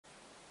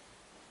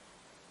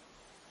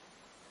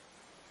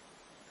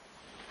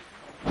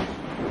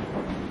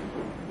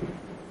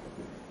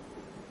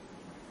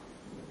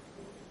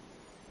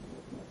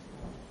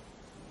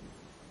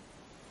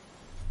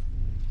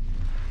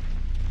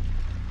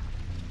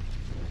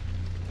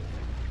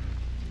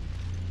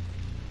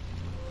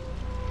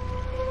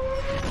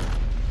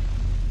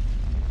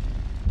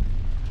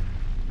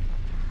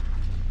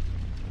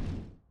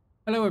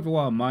Hello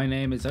everyone, my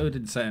name is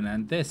Odinson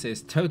and this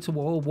is Total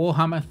War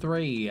Warhammer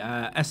 3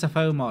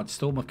 SFO mod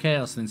Storm of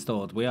Chaos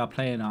installed. We are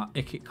playing our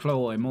Ikit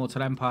Claw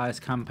Immortal Empires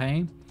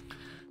campaign.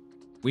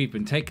 We've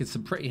been taking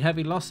some pretty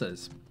heavy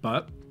losses,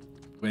 but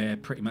we're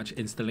pretty much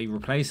instantly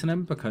replacing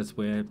them because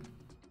we've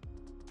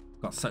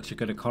got such a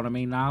good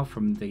economy now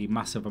from the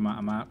massive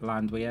amount of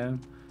land we own.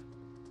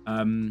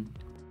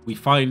 We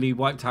finally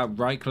wiped out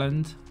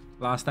Reichland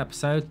last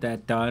episode. They're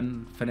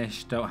done,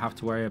 finished, don't have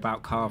to worry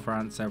about car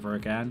France ever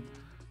again.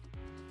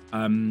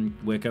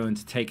 We're going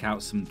to take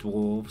out some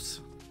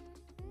dwarves,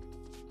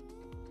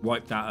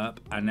 wipe that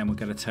up, and then we're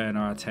going to turn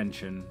our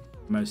attention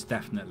most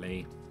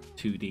definitely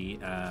to the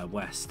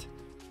west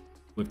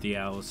with the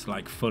elves,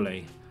 like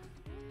fully.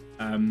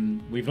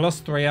 We've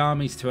lost 3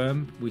 armies to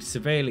them. We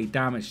severely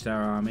damaged their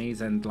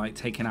armies and like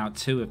taken out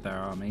 2 of their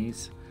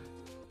armies.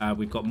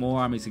 We've got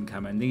more armies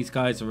incoming. These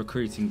guys are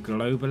recruiting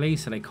globally,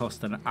 so they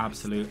cost an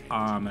absolute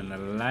arm and a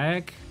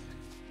leg.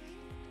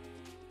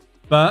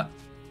 But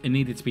it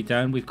needed to be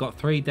done. We've got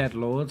 3 dead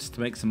lords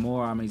to make some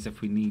more armies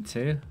if we need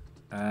to.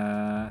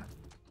 Not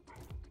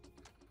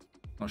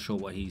sure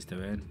what he's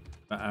doing.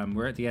 But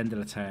we're at the end of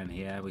the turn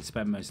here. We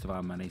spent most of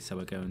our money, so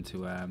we're going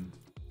to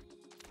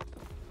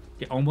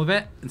get on with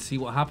it and see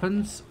what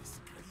happens.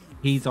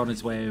 He's on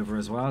his way over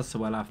as well, so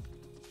we'll have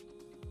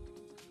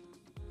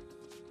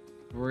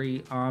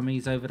 3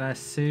 armies over there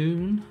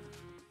soon.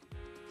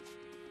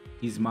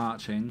 He's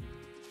marching.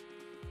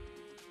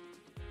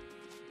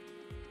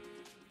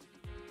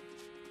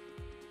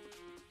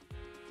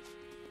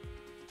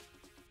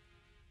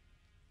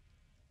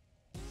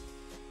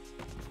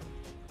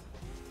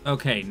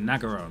 Okay,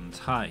 Nagarons,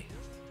 hi.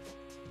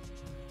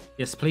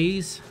 Yes,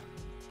 please.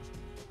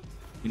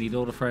 We need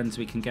all the friends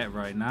we can get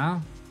right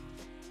now.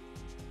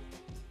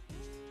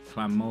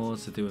 Clan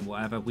Moors are doing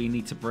whatever. We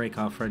need to break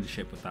our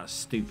friendship with that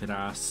stupid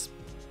ass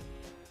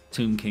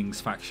Tomb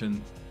Kings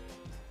faction.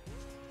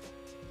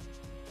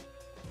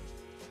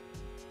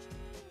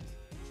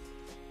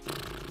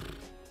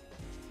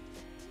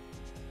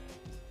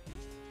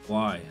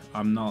 Why?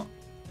 I'm not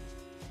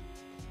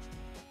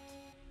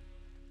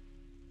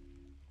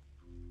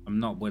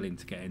willing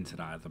to get into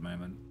that at the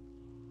moment.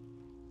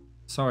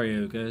 Sorry,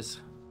 ogres.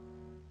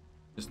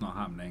 Just not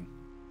happening.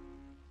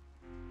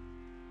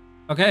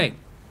 Okay.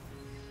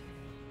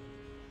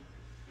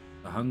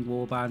 The Hung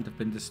Warband have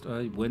been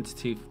destroyed.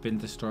 Winterteeth have been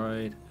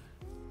destroyed.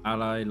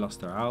 Ally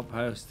lost their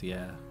outpost.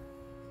 Yeah.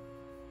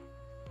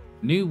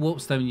 New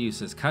Warpstone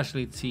users.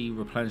 Casualty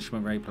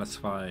replenishment rate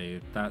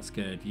 +5. That's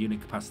good.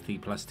 Unit capacity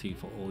 +2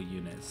 for all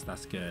units.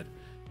 That's good.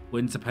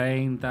 Winter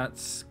Pain.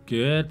 That's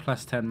good.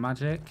 +10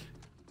 magic.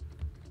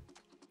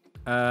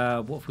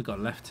 What have we got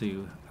left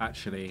to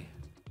actually?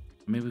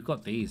 I mean, we've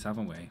got these,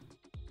 haven't we?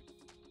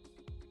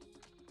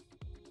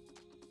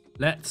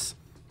 Let's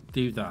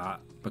do that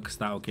because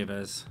that'll give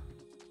us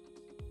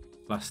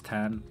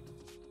 +10.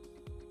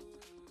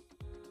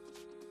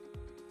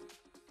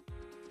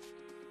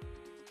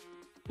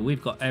 But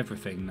we've got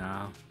everything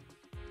now.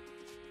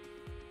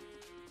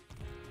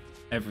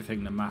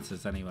 Everything that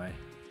matters anyway.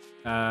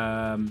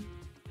 Alright,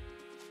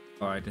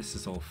 this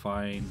is all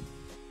fine.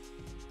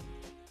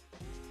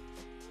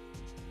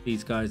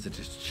 These guys are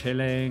just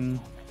chilling.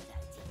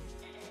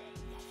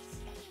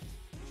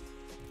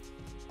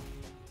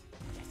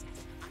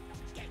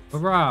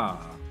 Hurrah!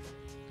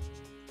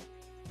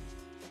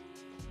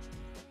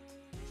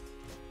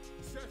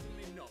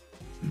 Certainly not.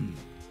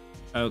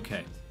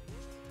 Okay.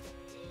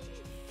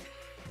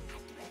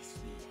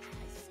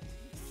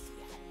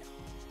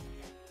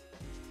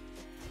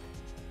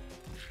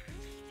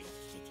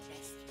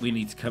 We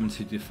need to come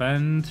to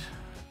defend.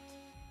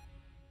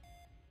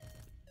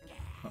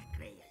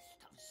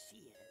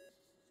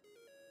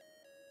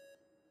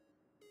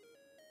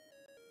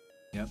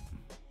 Yep.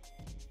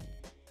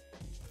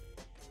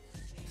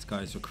 This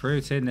guy's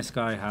recruiting. This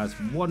guy has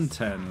 1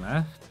 turn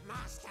left.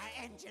 Master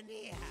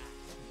Engineer.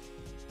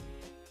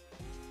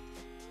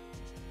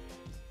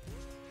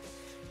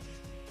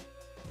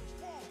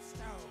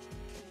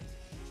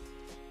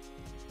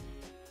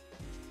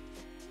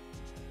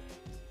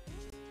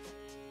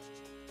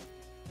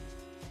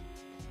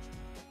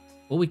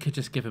 Or we could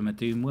just give him a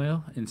Doom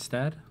Wheel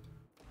instead.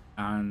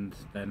 And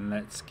then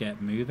let's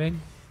get moving,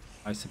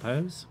 I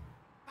suppose.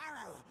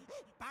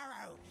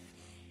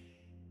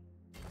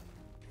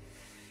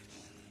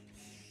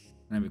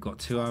 And then we've got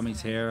 2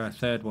 armies here, a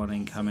 3rd one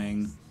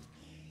incoming.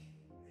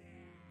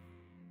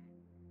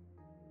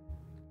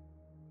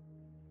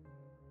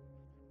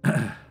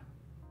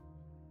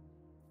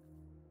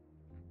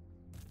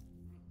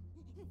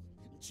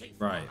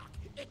 Right.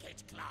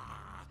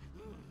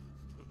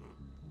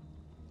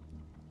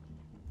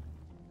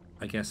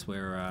 I guess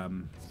we're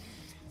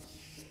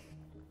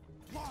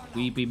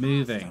we be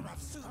moving.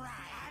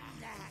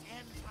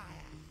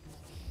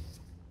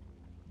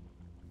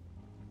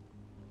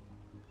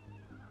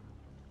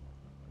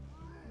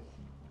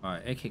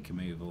 Alright, Ikit can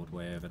move all the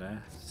way over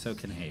there. So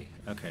can he.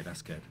 Okay,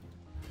 that's good.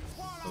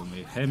 We'll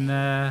move him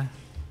there.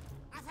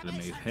 We'll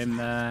move him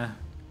there.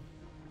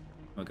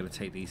 We're going to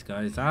take these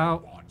guys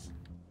out.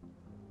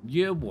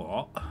 Yeah,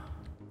 what?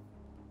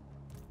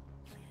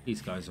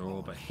 These guys are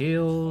all but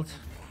healed.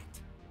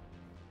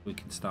 We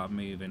can start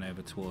moving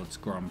over towards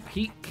Grand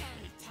Peak.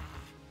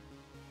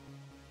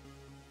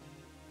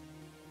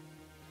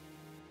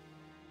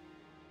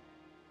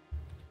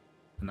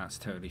 And that's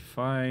totally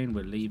fine.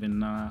 We're leaving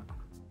that.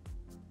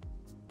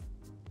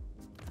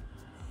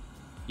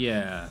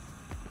 Yeah.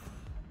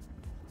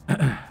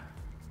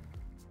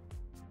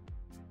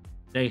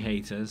 They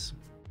haters.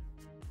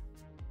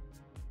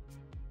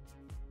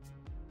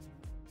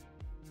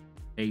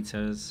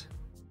 Haters.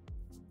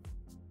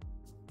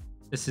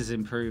 This is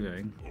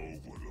improving.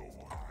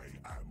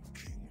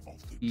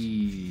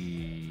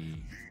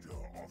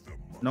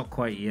 Not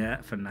quite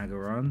yet for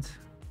Nagarond.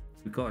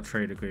 We've got a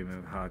trade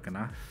agreement with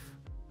Haganah.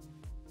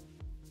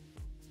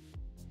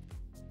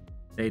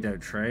 They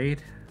don't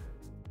trade.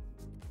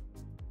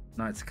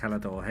 Knights of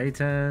Calador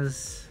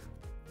haters.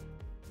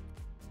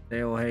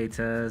 They all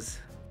haters.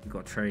 We've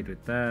got trade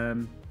with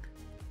them.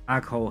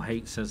 Aghol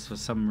hates us for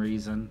some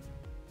reason.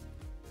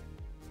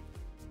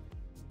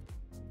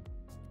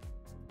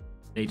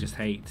 They just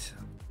hate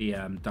the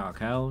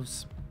Dark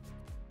Elves.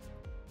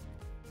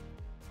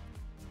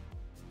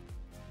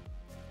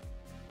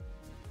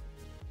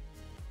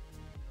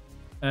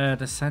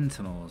 The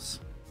Sentinels.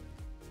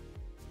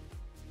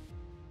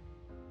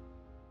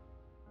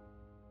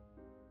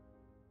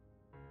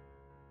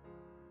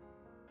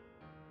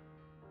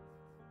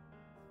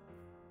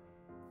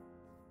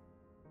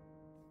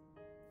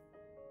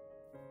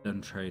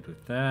 Done trade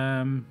with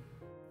them.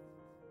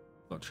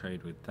 Got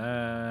trade with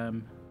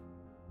them.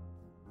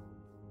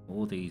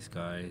 All these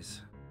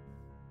guys.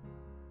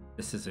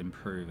 This is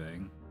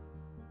improving.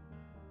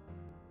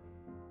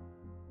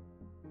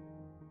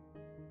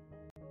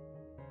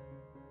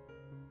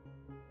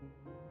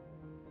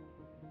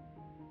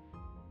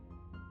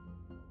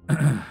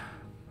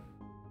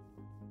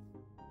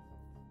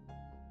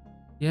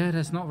 Yeah,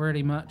 there's not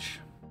really much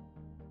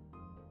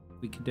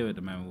we can do at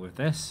the moment with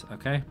this.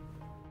 Okay.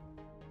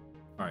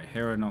 Alright,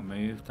 hero not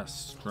moved. That's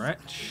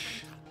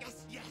stretch.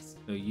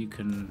 So you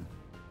can...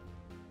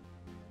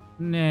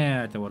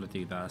 Nah, I don't want to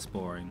do that. That's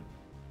boring.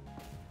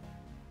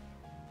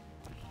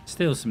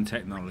 Steal some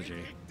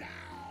technology.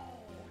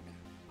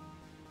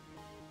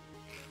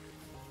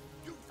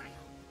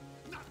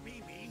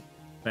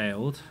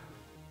 Failed.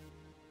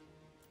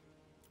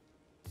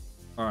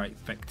 Alright,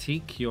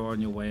 Vectique, you're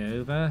on your way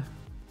over.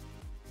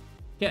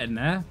 Get in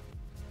there.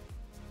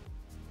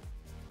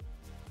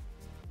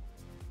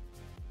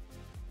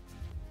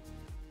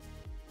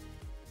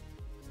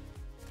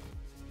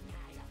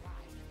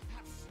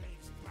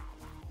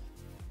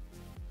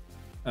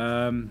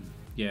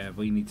 Yeah,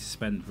 we need to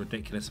spend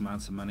ridiculous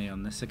amounts of money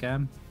on this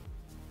again.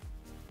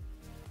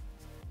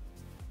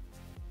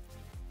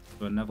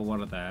 So another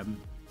one of them.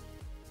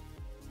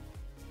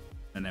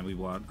 And then we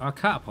want our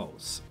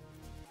catapults.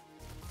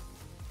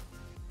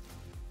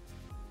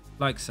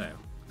 Like so.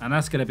 And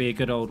that's going to be a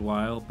good old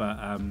while,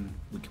 but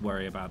we can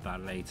worry about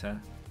that later.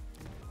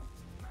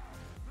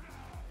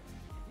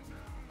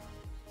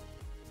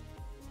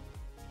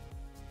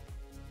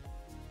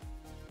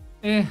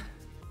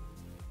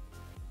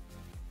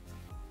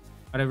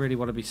 I don't really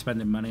want to be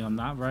spending money on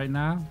that right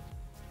now.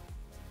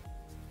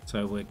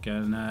 So we're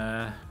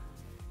gonna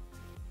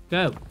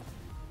go.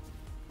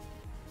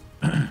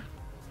 I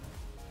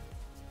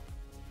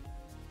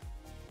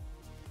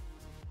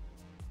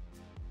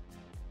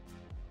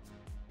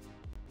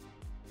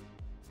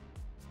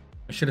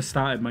should have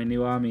started my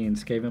new army in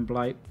Skaven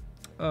Blight.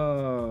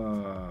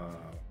 Oh.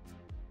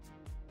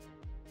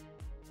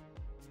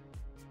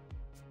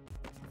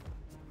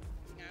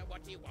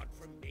 What do you want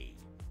from me?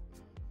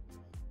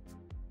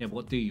 Yeah,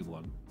 what do you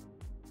want?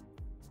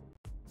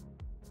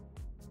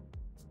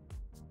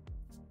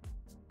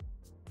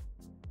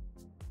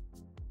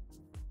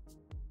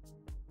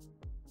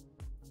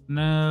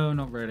 No,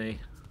 not really.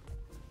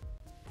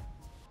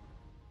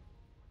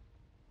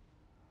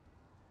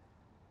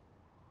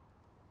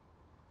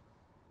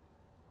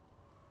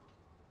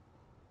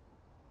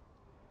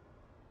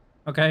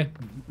 Okay,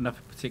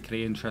 nothing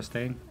particularly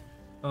interesting.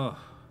 Oh,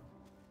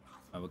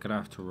 we're gonna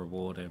have to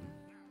reward him.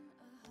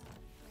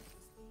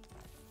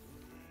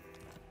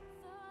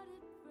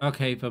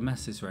 Okay,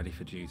 Vermes is ready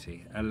for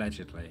duty,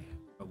 allegedly.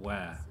 But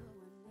where?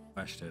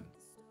 Question.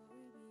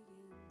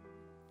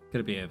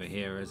 Gonna be over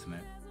here, isn't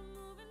it?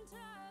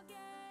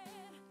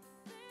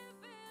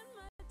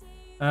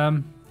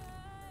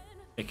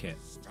 Ikit.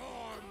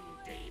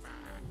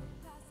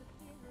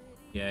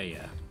 Yeah,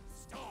 yeah.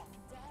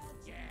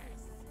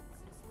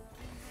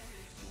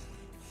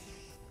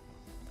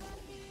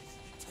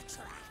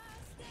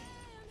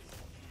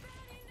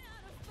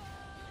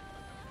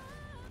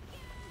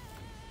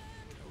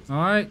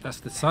 Alright, that's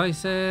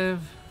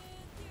decisive.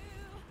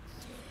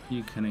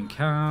 You can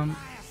encamp.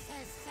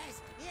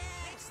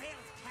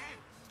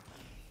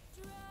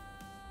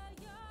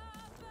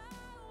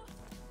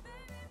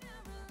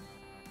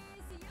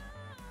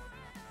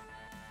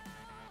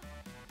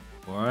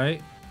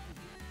 Alright.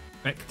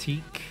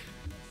 Vectique.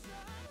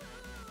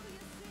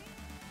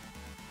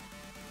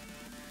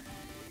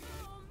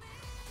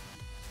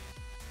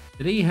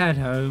 Did he head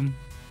home?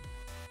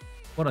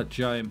 What a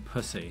giant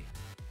pussy.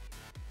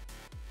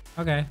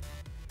 Okay.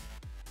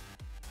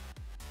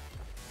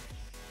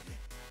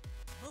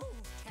 Move,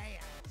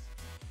 tails.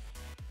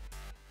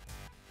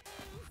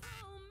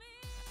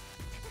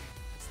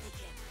 Sneak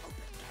in,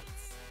 open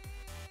gates.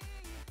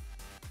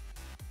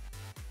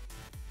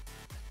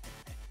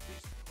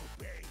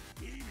 Disobey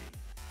me.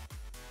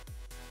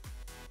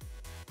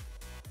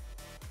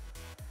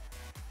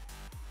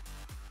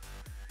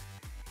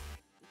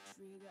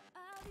 Trigger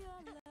of your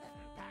love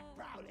Back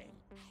prowling.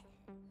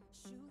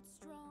 shoots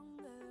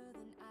stronger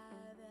than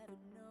I've ever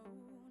known,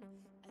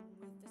 and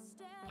with a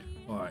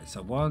steady All right.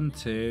 So 1,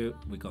 2.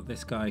 We got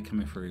this guy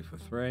coming through for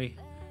 3,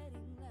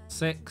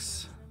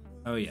 6.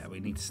 Oh yeah,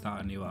 we need to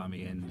start a new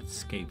army in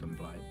Scathe and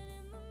Blight.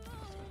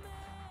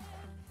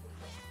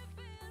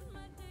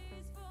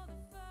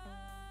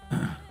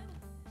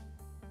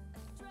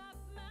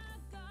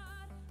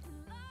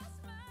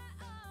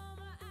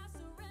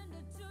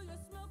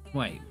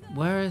 Wait,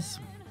 where is?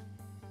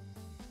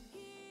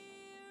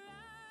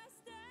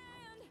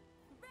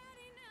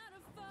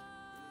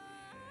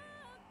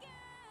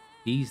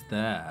 He's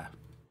there.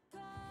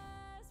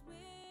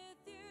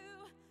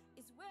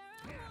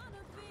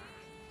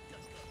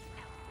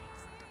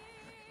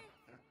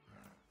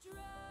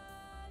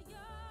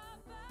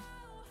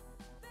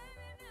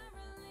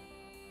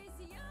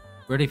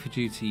 Ready for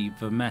duty,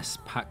 Vermes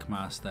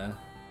Packmaster.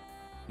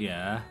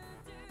 Yeah.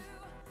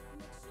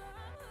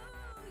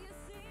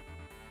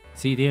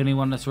 Is he the only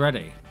one that's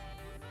ready?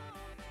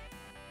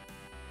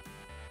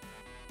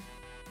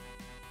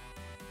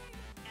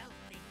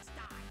 Elves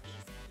die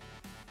easy.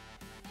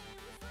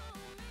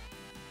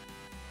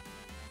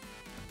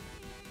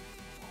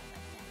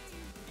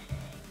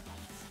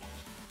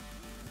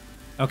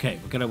 Okay,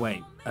 we're gonna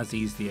wait as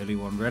he's the only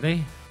one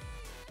ready.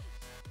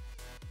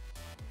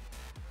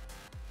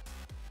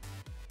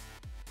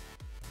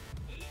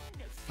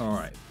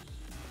 Alright.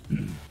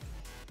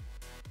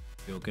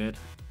 Feel good.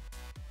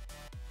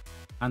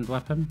 Hand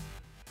weapon.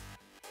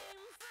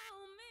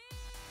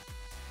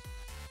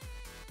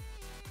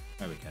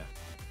 There we go.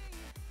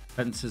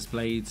 Fencer's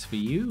blades for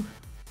you.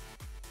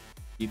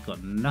 You've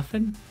got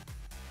nothing.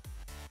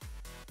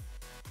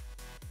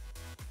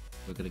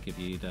 We're gonna give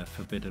you the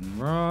Forbidden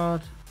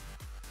Rod.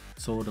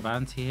 Sword of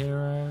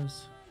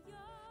Anti-Heroes.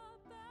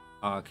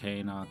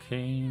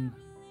 Arcane.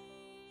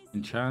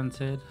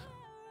 Enchanted.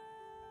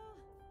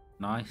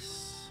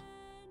 Nice.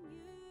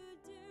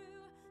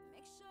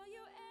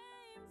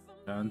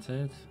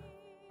 Enchanted.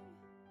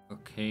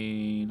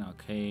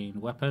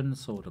 Arcane weapon.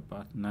 Sword of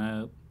Bat.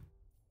 No.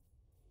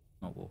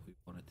 Not what we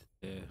wanted to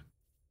do.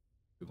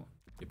 We want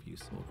to give you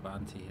Sword of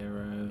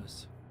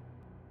Anti-Heroes.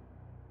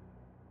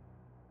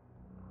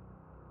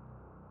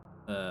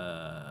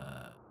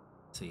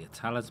 See, a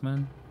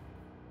talisman.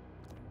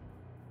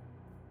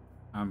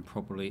 And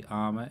probably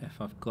armor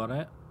if I've got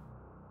it.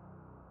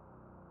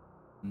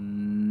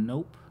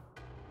 Nope.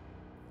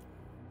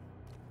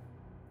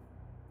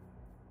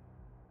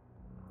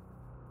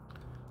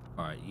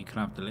 Alright, you can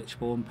have the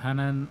Lichborn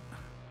Pennant,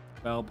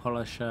 Bell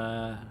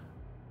Polisher,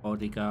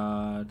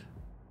 Bodyguard,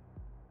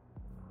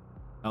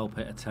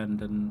 Elpit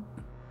Attendant,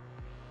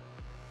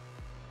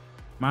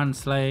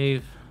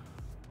 Manslave,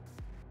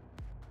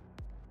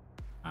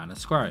 and a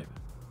Scribe.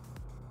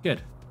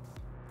 Good.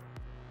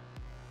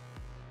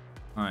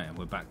 Alright, and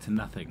we're back to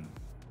nothing.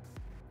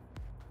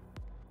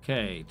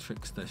 Okay,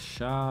 Trickster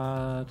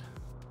Shard.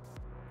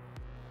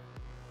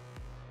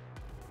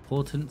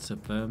 Portents of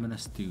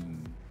Verminous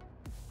Doom.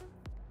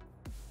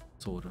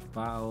 Sword of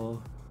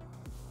Battle.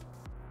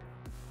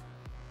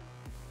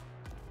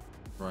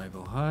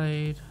 Rival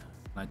Hide.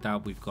 I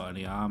doubt we've got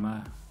any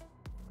armor.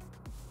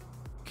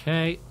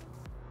 Okay.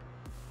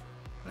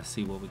 Let's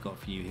see what we got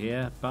for you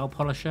here. Bell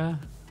Polisher.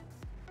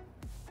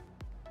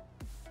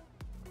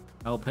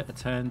 Elpit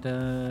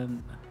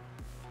Attendant.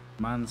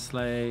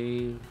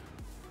 Manslave.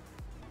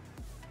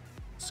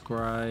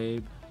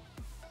 Scribe.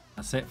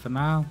 That's it for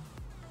now.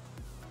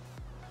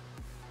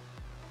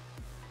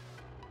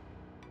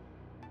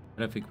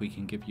 I don't think we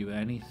can give you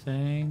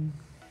anything.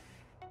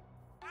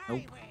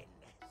 Nope.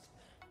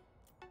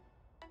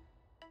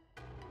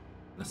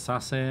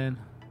 Assassin.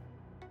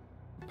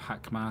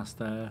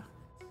 Packmaster.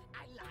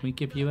 Can we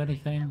give you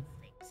anything?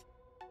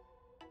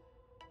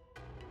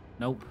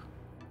 Nope.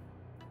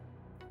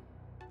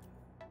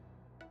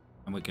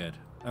 And we're good.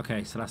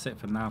 Okay, so that's it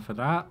for now for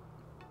that.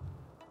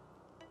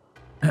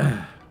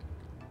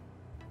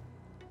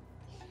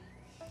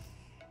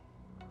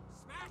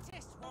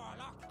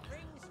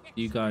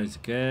 You guys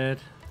are good.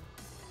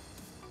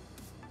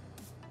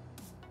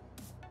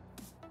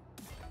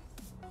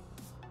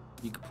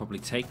 You could probably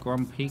take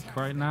Grom Peak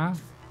right now.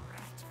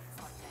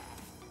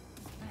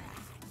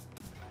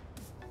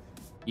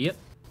 Yep.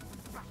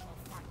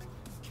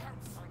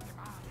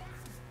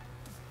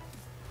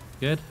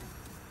 Good.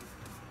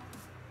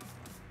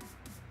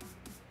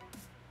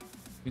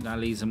 I think that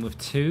leaves them with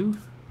 2.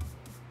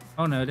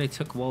 Oh no, they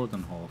took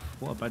Waldenhof.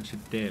 What a bunch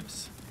of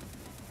divs.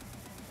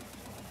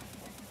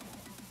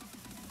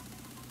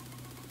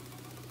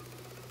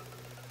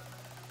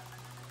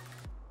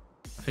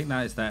 I think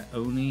that is their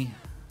only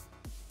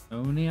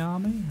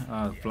army.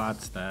 Oh,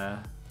 Vlad's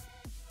there.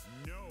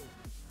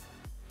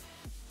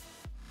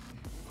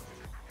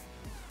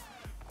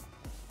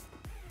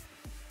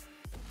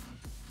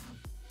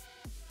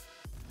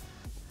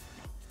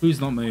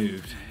 Who's not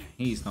moved?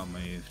 He's not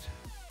moved.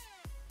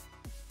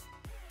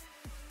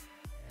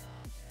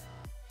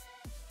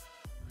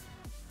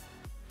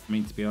 I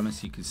mean, to be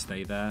honest, you could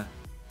stay there.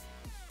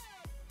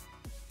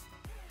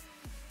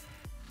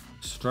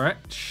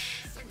 Stretch.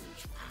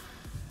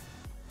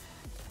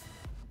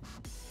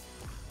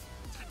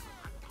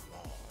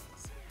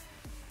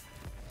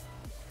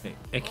 Okay,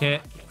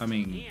 Ikit. I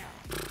mean,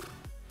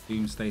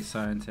 Doomsday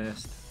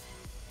Scientist.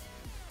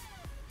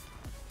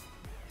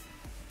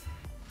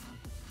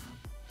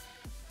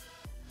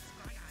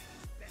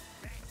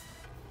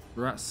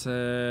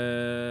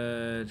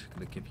 Ratsard.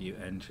 Gonna give you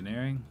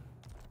engineering.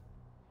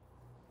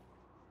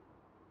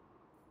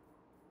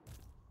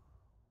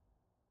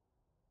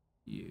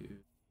 You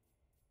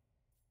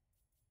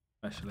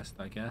specialist,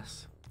 I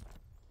guess.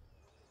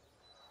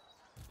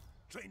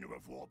 Trainer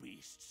of war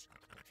beasts.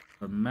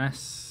 A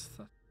mess.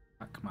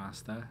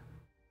 Packmaster.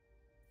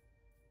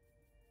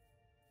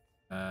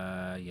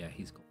 Yeah,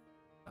 he's got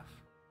stuff.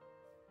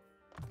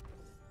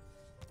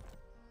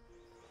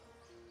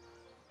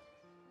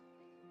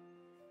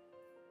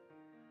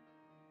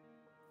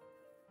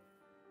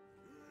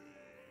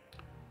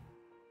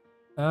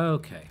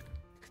 Okay,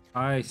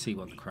 I see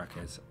what the crack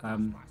is.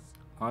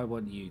 I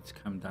want you to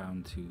come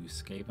down to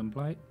Skaven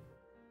Blight.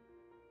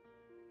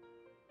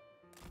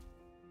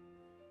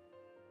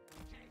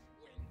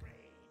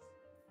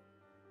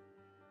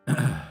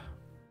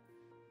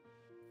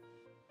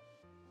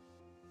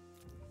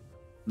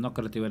 I'm not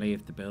going to do any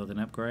of the building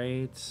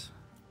upgrades.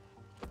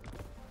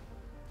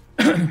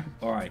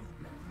 All right.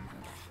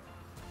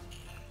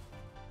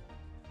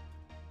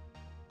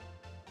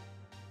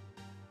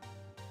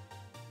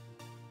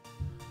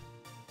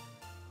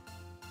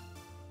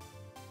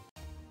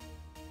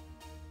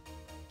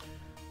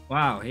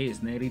 Wow, he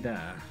is nearly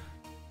there.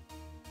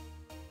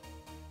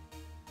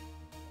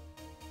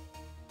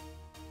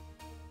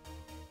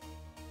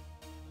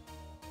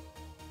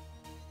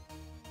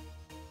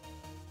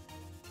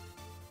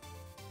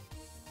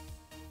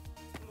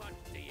 What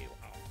do you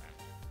offer?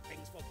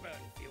 Things for burn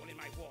fuel in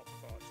my warp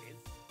forges.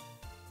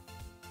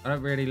 I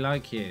don't really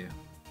like you.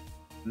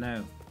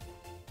 No.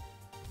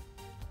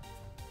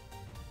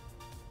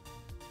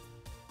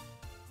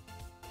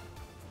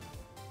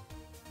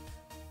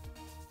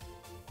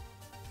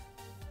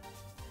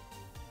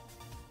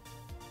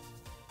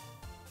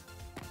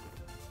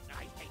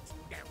 I hate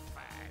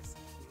dwarfs.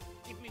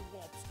 Give me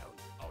warpstone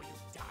or you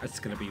die. It's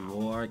gonna be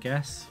war, I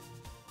guess.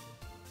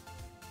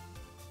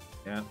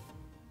 Yeah.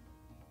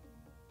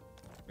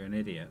 You're an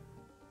idiot.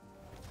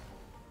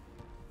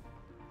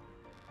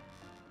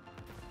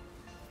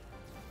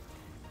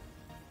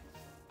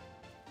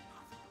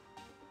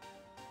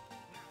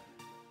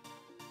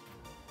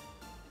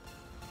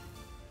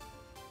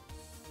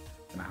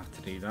 Gonna have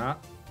to do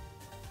that.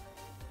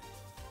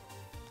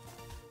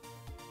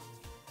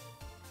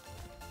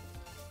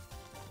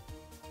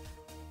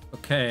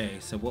 Okay,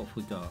 so what have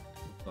we got?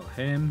 We've got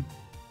him.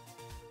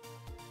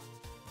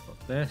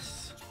 Got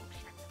this.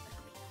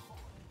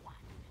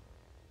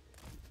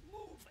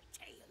 Move,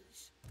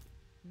 tails.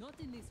 Not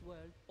in this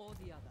world or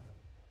the other.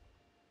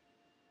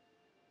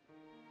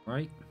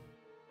 Right.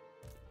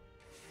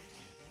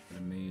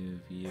 Gonna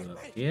move you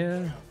up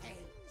here.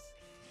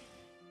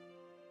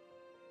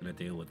 Gonna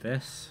deal with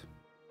this.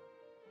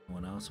 No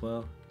one else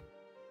will.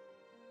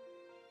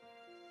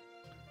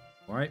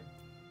 Right.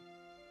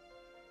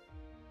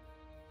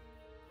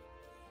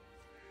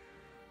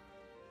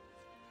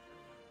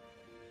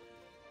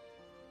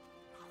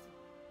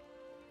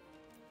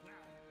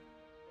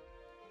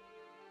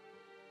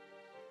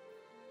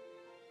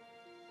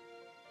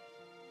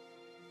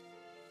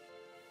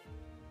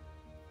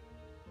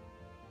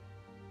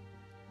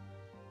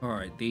 All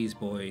right, these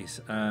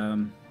boys. More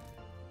warpstone.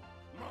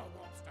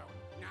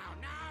 Now.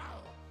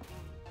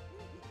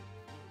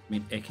 I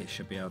mean, Ikit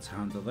should be able to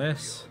handle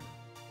this.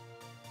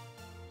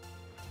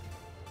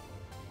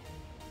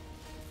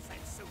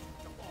 Send suit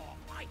to war.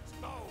 Fight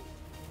mode.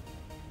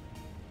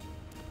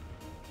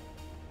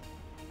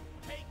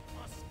 Take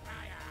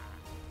Muskaya.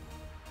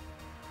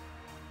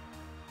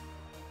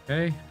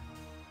 Okay.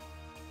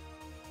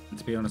 And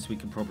to be honest, we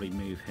can probably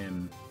move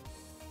him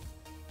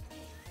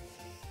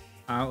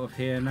out of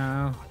here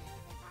now.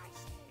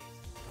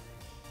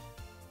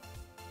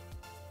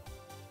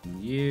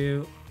 And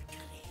you.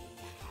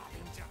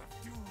 Harbinger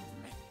of doom.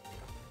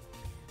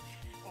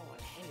 All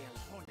hail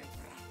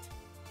Hornebrat.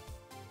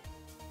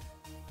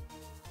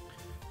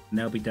 And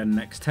they'll be done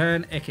next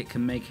turn. Ikit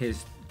can make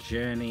his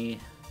journey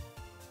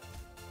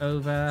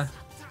over.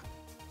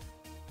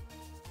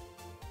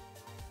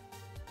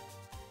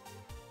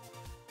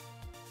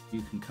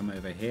 You can come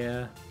over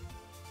here.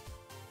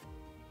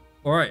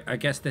 Alright, I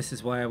guess this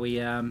is where we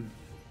God,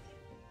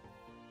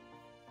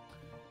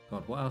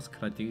 what else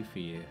can I do for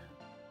you?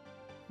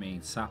 I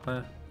mean,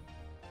 Sapper.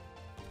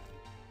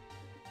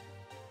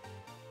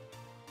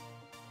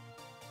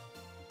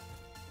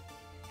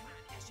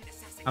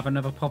 Have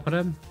another pop at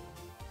him?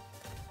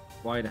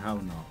 Why the hell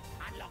not?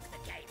 Unlock the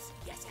gates.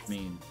 Yes, yes. I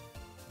mean,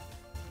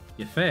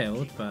 you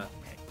failed, but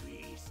Pet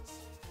beasts.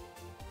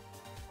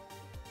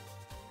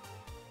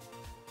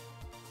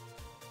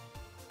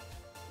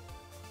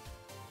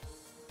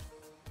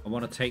 I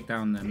want to take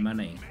down their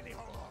money. Many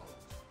ho ho.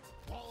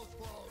 Walls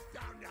fall.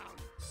 Down, down.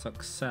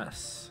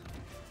 Success.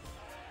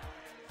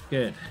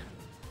 Good.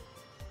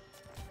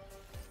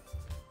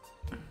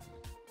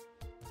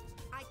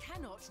 I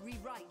cannot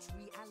rewrite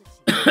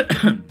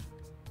reality.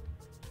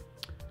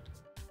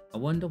 I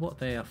wonder what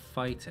they are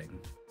fighting.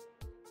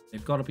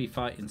 They've got to be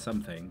fighting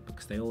something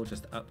because they all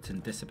just upped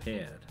and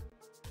disappeared.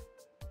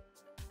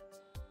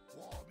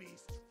 War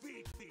beasts.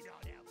 Feed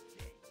on elf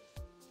things.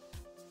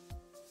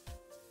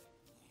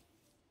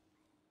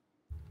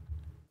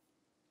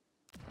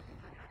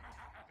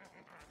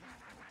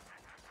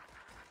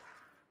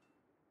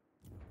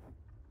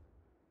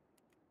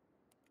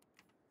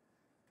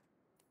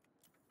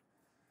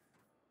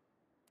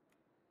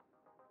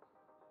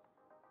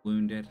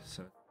 Wounded,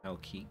 so I'll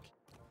keep.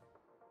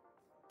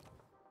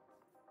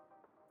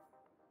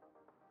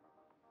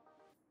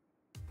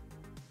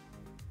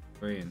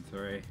 Three and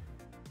 3.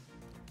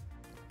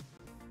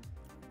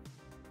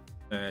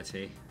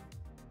 30.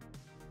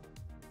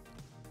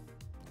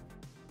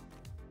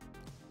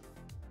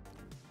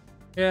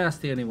 Yeah, that's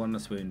the only one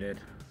that's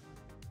wounded.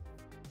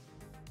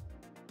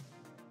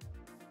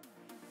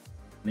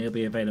 And he'll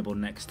be available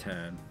next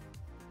turn.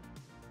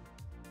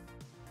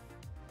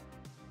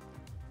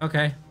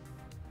 Okay.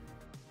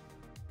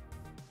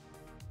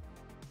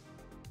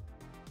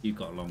 You've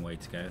got a long way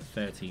to go.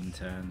 13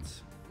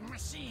 turns.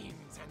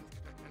 Machines and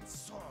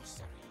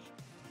sorcery.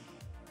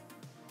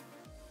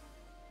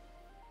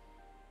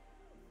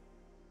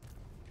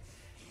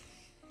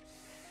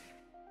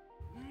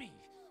 Me.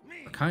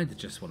 I kind of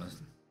just want to...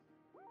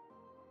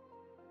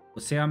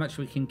 We'll see how much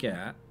we can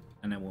get,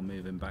 and then we'll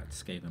move him back to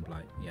Skaven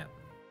Blight. Yeah,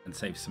 and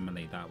save some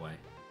money that way.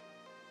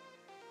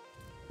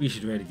 We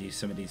should really do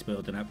some of these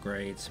building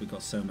upgrades. We've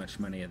got so much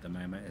money at the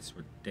moment, it's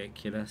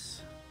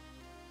ridiculous.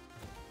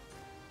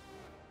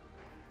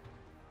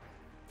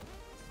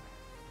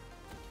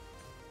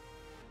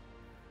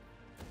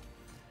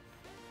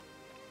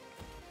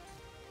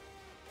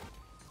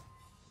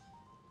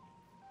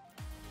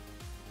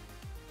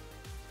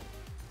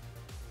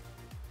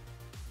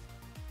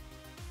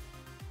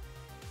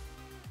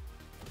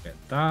 Get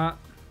that,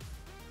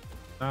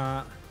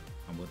 and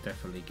we'll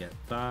definitely get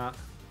that.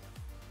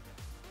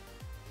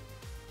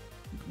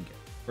 You can get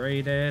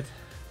upgraded.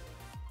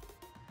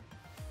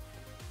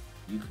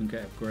 You can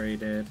get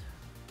upgraded.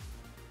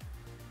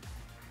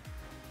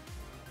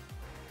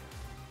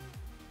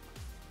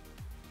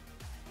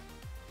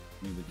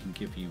 Maybe we can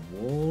give you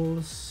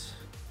walls.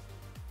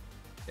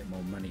 Get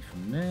more money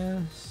from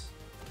this.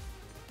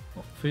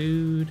 More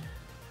food.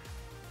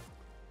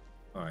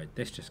 Alright,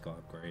 this just got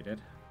upgraded.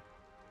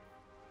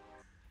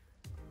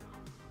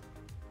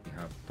 We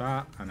have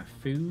that and a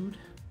food.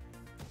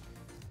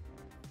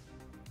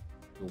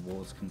 Your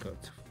walls can go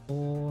up to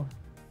 4.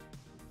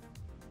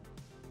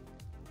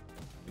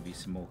 Give you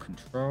some more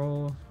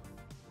control.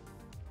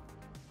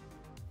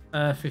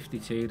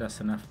 52,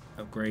 that's enough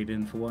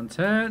upgrading for one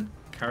turn.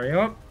 Carry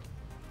on.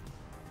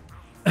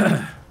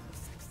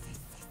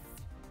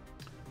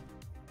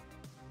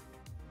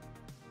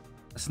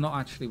 That's not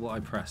actually what I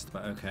pressed,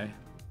 but okay.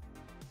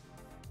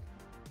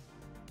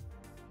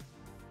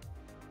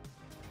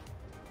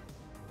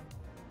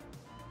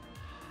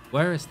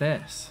 Where is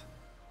this?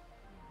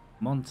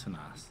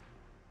 Montanas.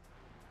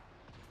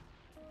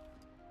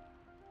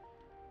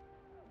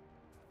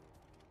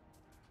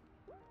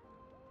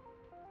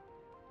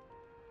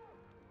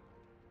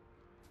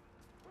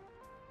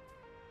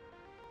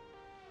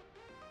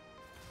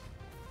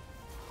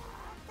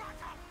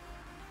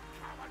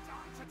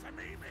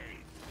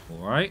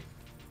 Alright.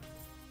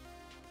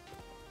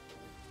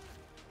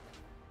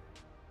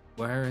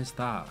 Where is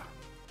that?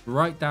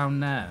 Right down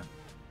there.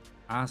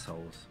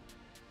 Assholes.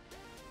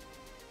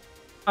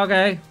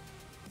 Okay.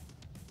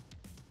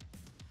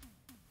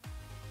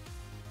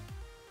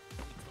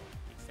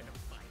 Instead of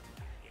fighting,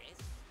 yes?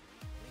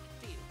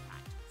 We deal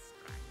that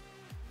scrap.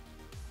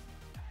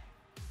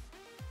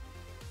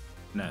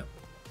 No.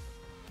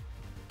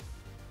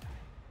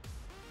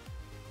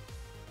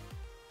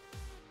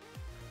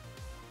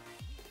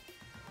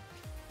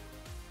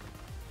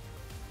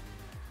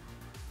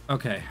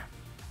 Okay.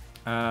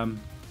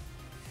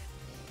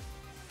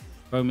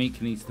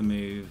 Bomeek needs to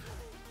move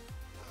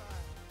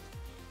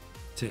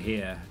to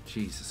here.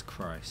 Jesus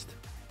Christ.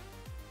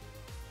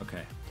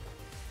 Okay.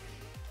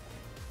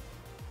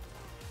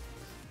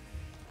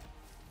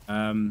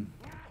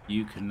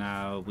 You can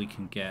now, we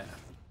can get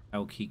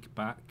Elkeek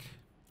back.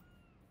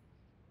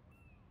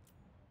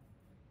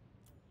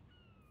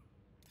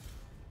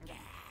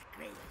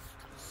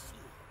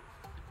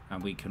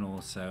 And we can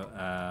also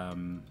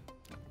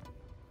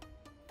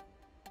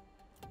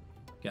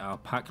get our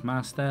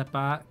Packmaster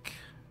back.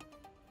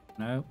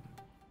 No.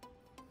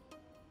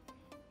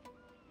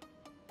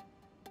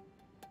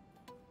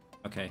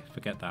 Okay,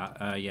 forget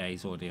that. Yeah,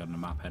 he's already on the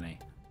map, isn't he?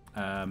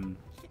 I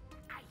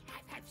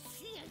have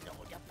sealed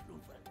all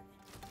approval.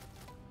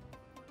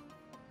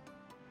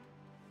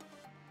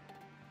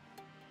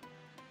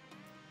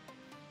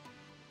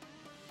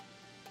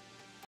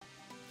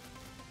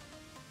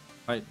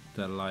 Right,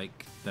 they're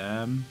like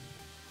them.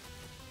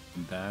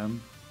 And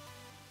them.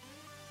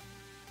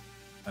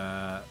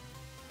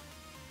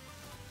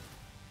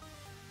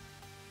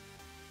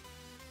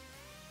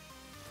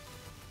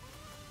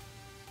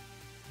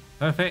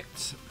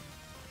 Perfect.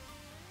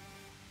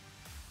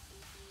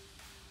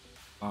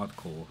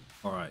 Hardcore.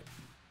 Alright.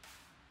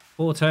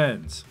 4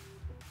 turns.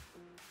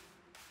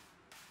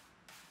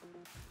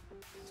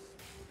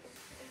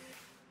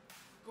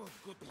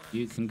 Good plan.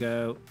 You can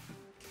go.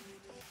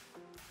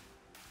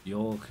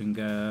 You can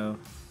go.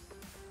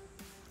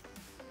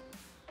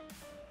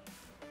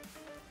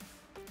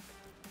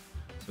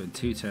 So in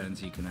 2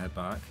 turns you can head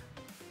back.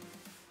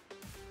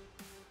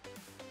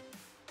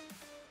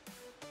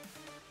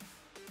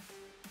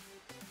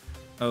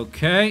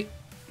 Okay.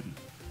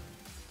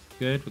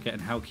 Good, we're getting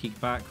Hellkeek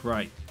back.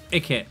 Right.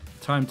 Ikit,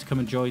 time to come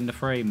and join the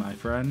fray, my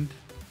friend.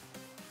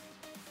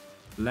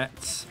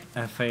 Let's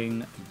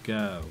effing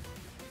go.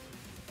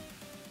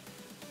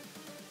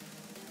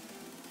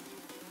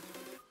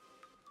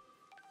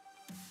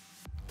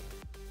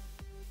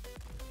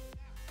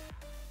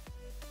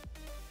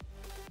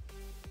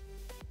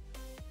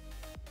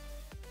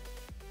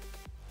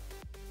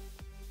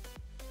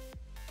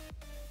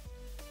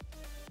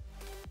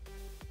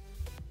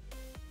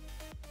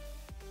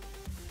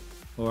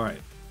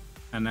 Alright,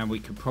 and then we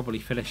could probably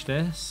finish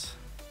this.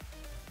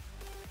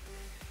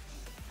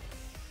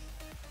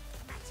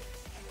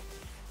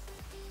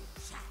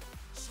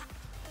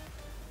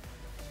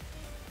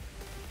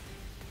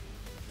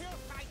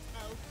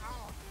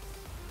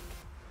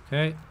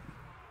 Okay.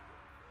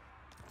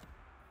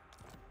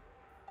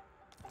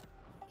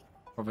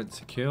 Province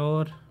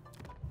secured.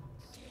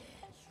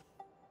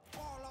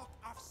 Warlock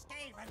of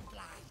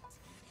Skavenblight.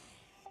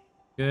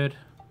 Good.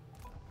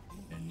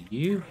 And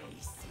you.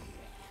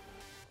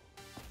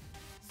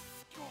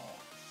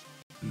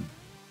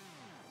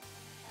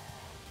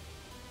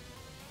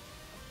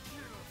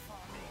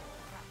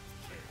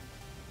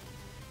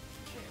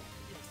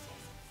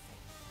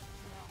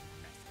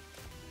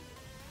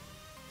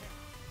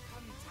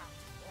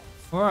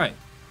 Alright.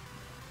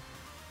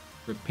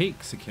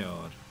 Repeat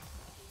secured.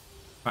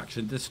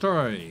 Faction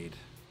destroyed.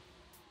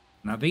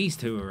 Now these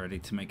two are ready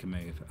to make a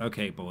move.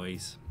 Okay,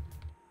 boys.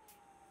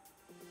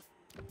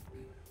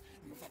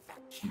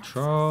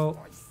 Control.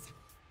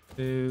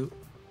 2.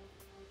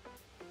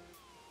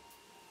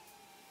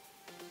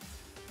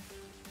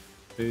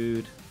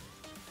 Food.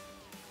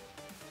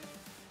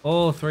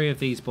 All 3 of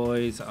these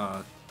boys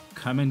are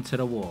coming to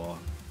the war.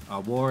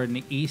 Our war in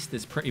the east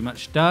is pretty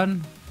much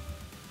done.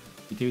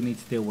 We do need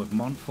to deal with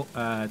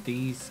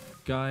these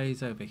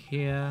guys over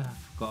here.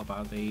 Forgot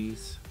about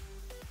these.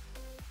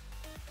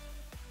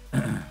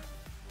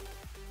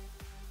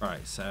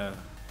 Right, so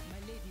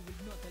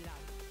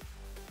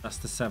that's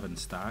the 7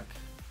 stack.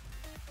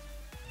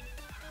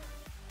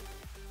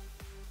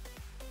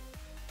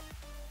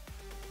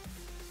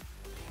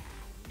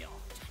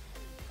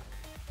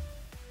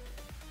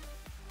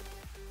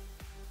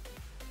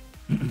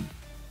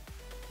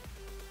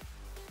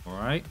 All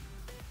right.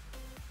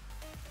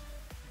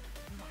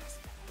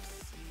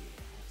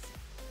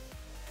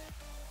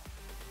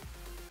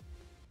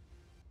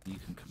 You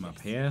can come up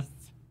here.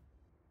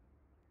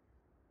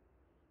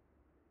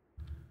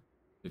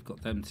 We've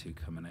got them 2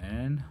 coming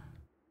in.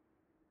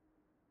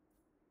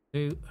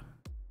 2,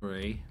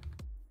 3,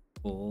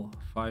 4,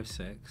 5,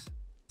 6,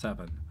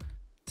 7.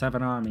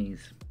 7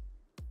 armies.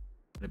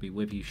 Gonna be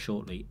with you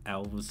shortly,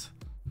 elves.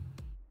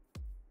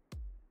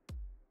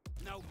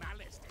 No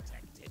malice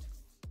detected.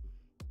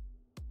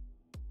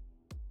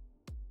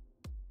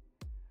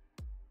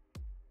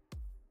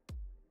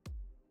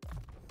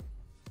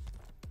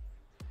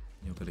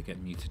 You're gonna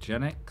get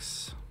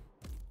mutagenics.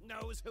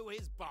 Knows who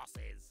his boss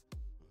is.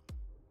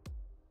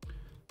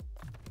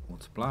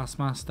 Water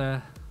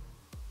Blastmaster.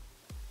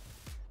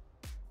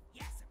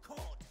 Yes,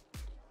 accord.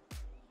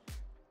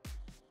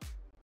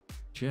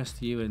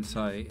 Just you in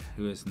sight,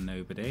 who is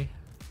nobody.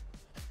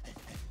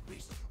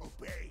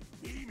 Obey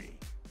me.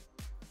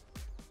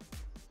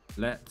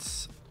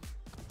 Let's.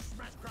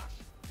 Smash crush.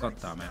 God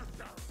damn it.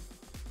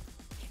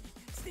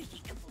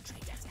 Sneaky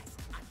infiltrators.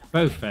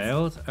 Both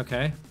failed.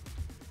 Okay.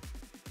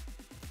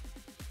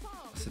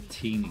 That's a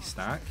teeny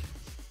stack.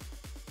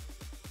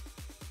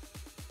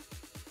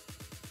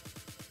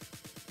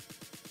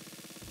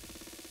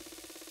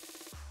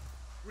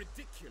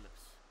 Ridiculous.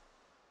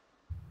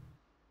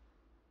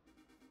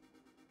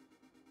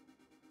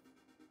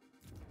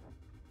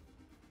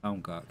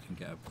 Helmgart can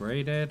get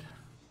upgraded.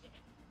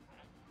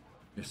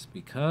 Just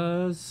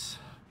because.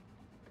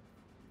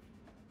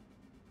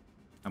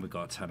 And we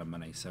got a ton of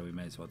money, so we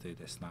may as well do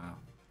this now.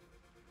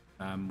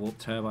 Warp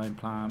turbine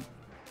plant.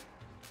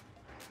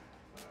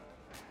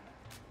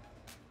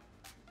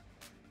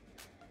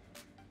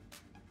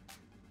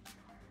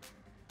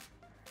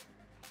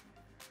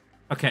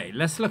 Okay,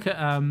 let's look at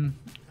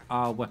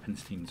our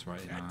weapons teams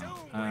right now?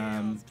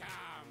 Wheels come.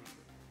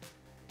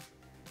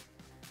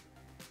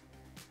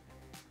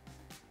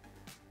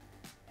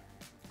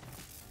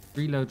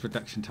 Reload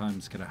reduction time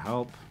is going to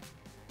help.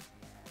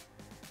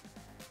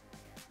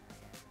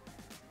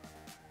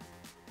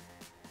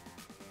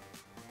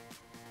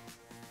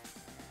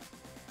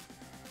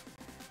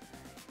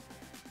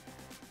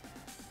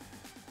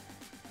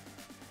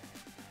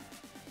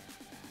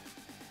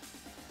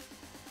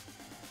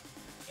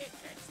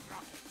 Ikit's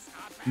rockets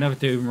are back. Never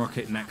doom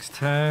rocket next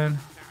turn.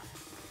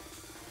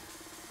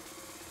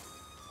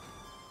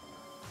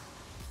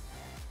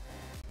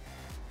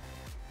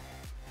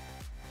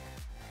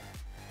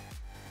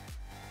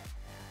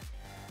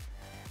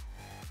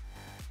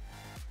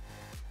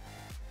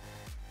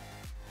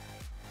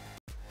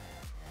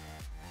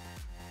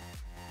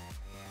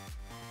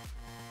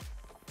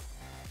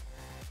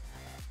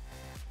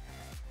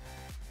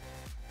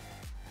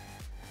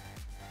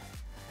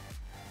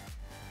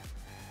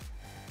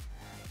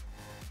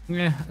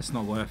 Yeah, it's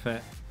not worth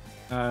it.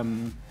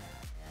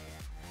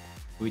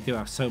 We do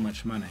have so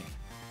much money.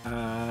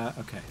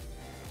 Okay.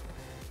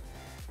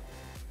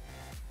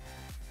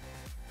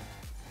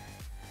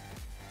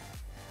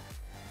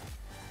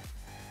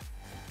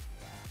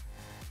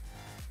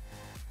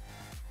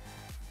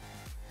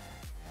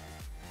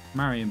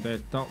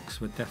 Marienburg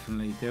docks we're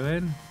definitely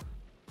doing.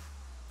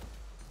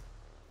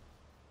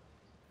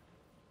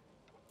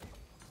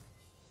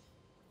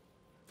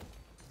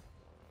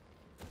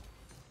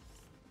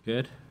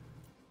 Good.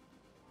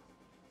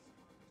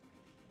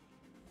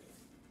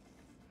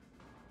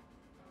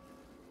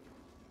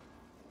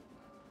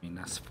 I mean,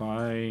 that's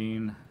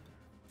fine.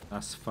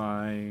 That's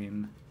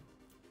fine.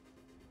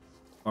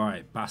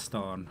 Alright,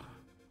 Baston.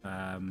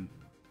 Yeah,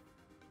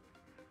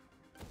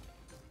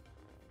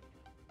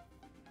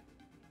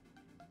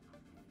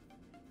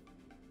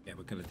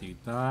 we're gonna do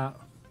that.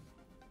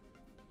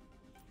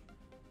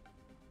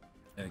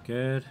 They're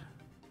good.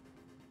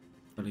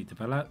 Fully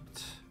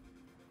developed.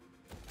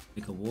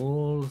 Bigger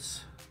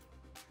walls.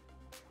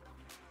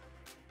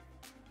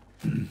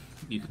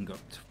 You can go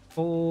up to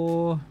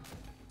 4.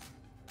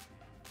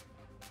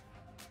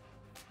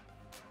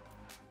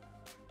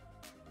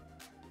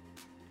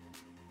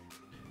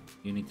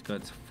 You need to go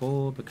to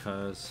 4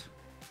 because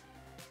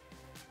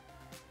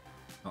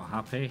not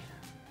happy.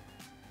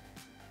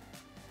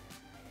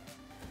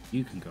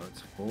 You can go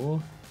to 4.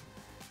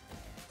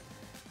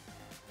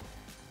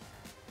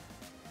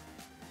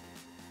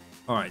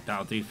 Alright,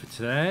 that'll do for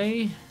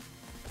today.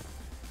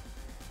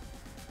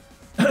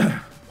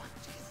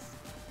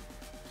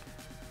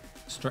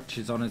 Stretch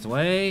is on his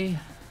way.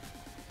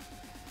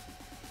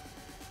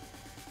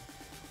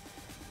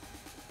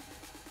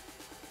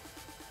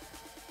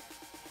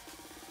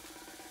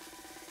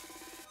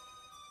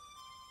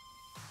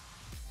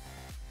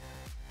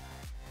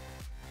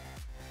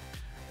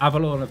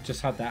 Avalon have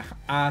just had their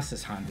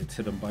asses handed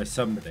to them by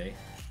somebody.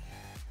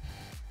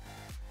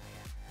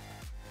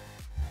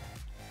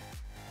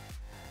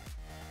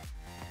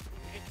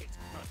 Ikit,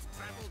 most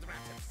traveled rat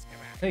of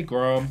Skirag. Hey,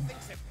 Grom.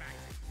 Thinks it might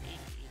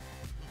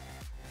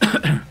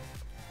be.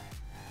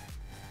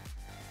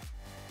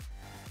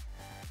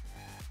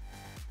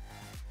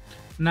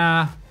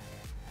 Nah,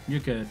 you're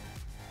good.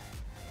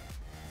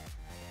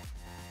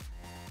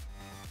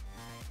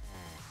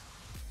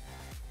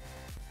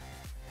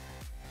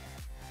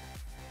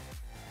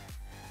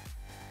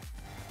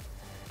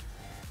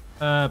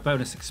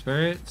 Bonus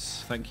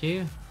experience, thank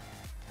you.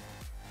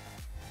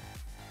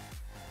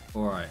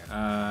 Alright,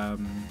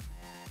 time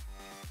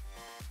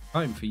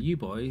for you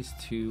boys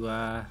to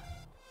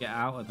get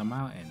out of the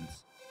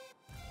mountains.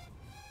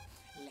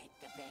 Let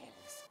the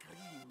bells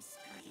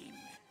scream.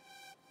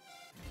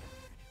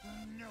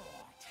 No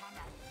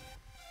tunnel.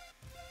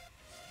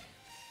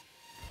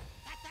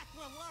 That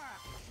will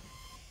work.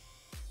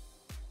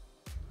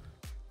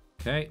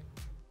 Okay.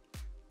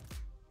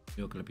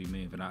 You're going to be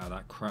moving out of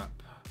that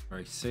crap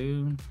very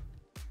soon.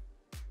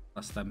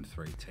 That's them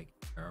 3 taken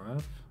care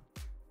of.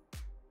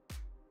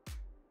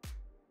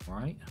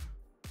 Right.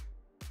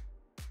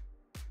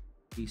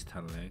 He's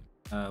telling.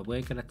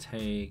 We're going to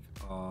take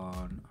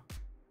on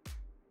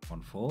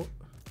 1 fort.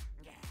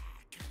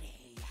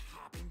 Grey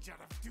harbinger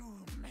of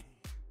doom.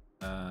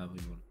 We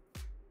will.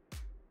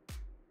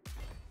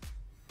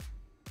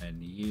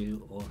 And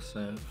you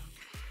also.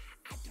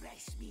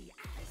 Address me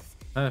as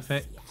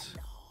Perfect. Lord.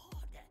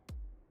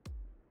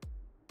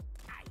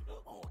 I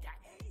order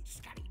a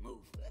scurry move.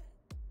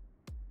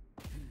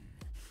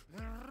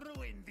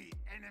 Ruin the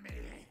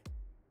enemy.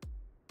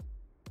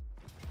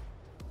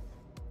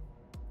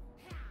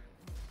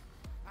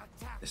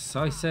 Attack.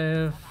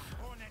 Decisive.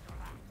 Hornet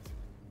rat.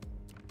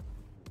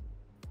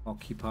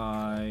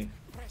 Occupy.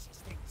 Precious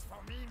things for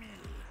Mimi.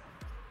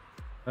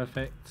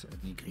 Perfect.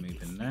 And you can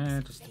move in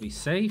there just to be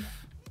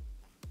safe.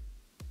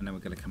 And then we're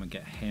going to come and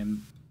get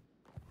him.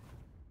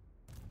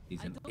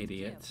 He's an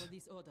idiot.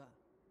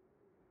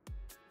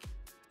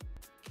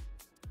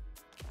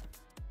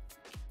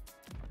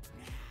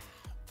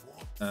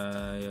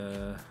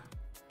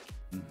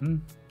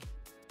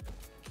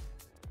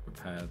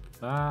 Prepared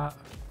that.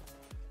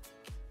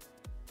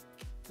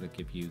 Gonna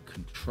give you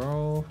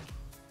control.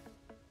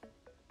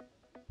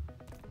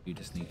 You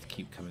just need to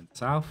keep coming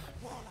south.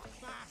 Warlock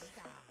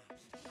master.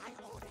 I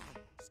order.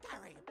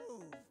 Scurry,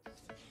 move.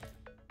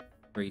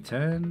 3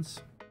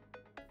 turns.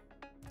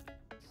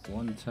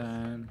 1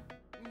 turn.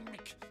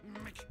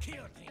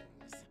 Kill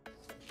things.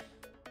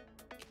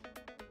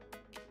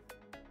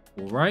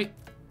 All right.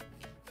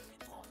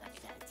 For the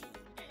 13.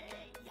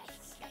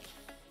 Yes, yes.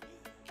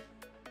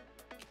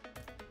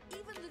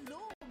 Even the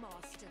law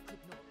master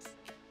could not.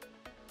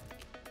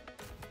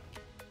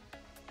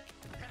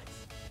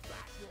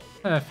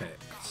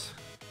 Perfect.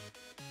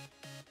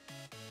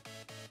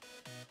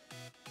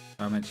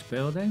 Damaged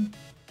building.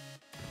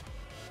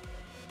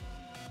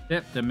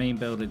 Yep, the main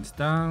building's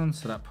down,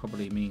 so that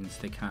probably means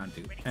they can't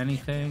do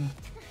anything.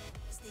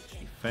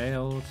 He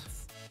failed.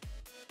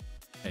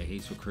 Okay,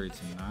 he's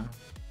recruiting now.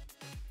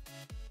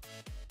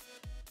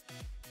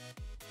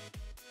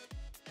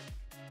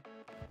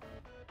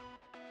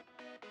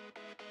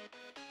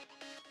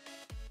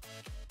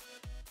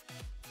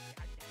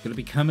 Gonna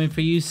be coming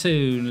for you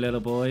soon, little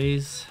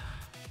boys.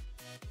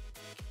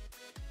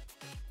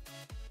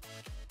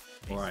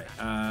 Alright,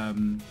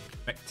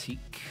 Bektik.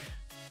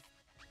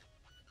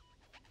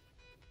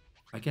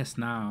 I guess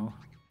now,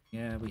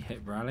 yeah, we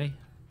hit rally.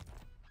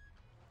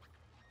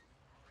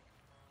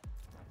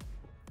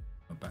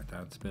 We're back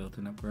down to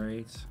building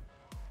upgrades.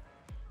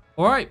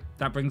 Alright,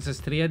 that brings us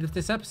to the end of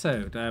this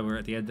episode. We're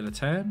at the end of the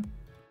turn.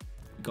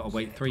 We've got to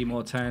wait 3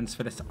 more turns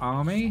for this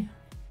army.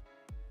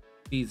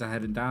 These are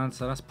heading down,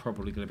 so that's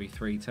probably going to be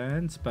 3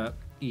 turns. But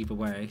either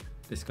way,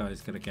 this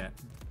guy's going to get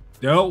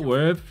dealt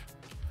with.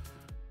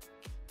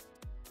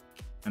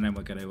 And then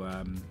we're going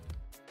to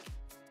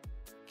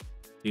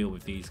deal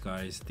with these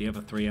guys. The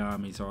other 3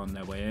 armies are on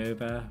their way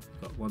over.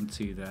 We've got 1,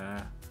 2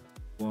 there.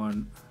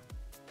 1,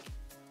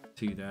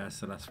 2 there.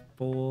 So that's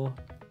 4.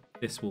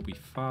 This will be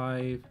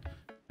 5. And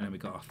then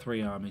we've got our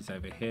 3 armies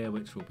over here,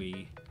 which will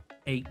be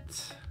 8.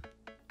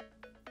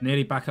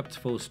 Nearly back up to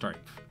full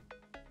strength.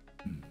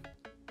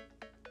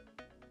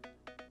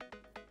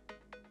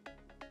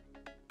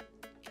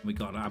 We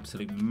got an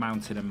absolute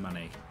mountain of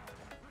money.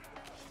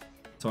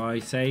 So I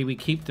say we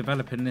keep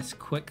developing this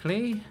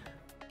quickly.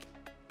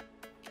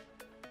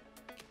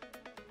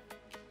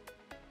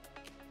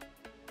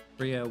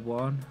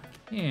 .301.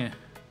 Yeah.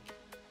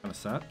 Kind of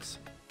sucks.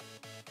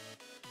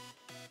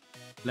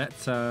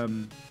 Let's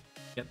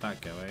get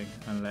that going,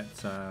 and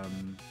let's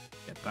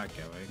get that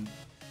going.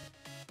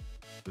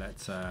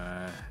 Let's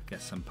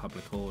get some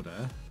public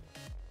order.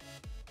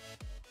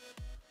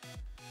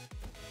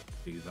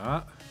 Do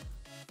that.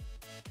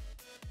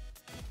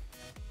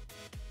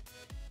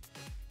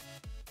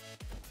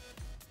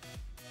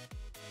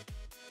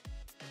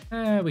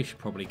 We should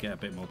probably get a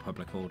bit more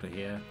public order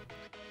here.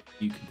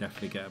 You can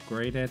definitely get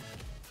upgraded.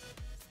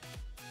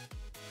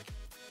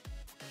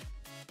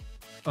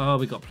 Oh,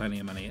 we got plenty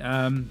of money.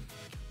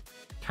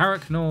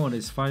 Carrick Norn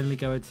is finally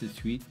going to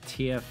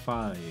tier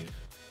 5.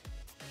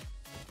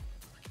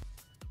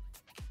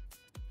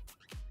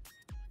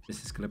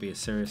 This is going to be a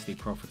seriously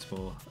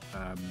profitable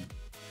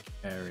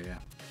area.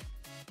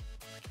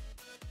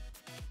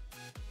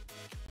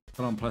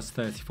 On plus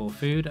 34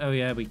 food. Oh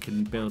yeah, we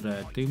can build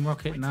a Doom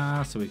Rocket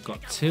now, so we've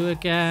got 2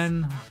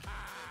 again.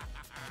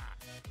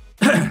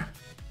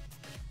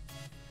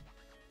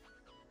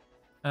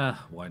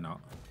 Why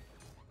not?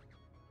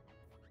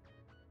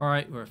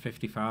 Alright, we're at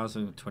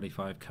 50,000,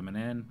 25 coming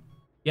in.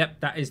 Yep,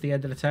 that is the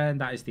end of the turn.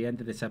 That is the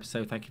end of this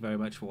episode. Thank you very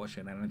much for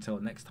watching, and until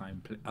next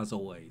time, as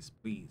always,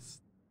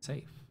 please,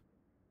 safe.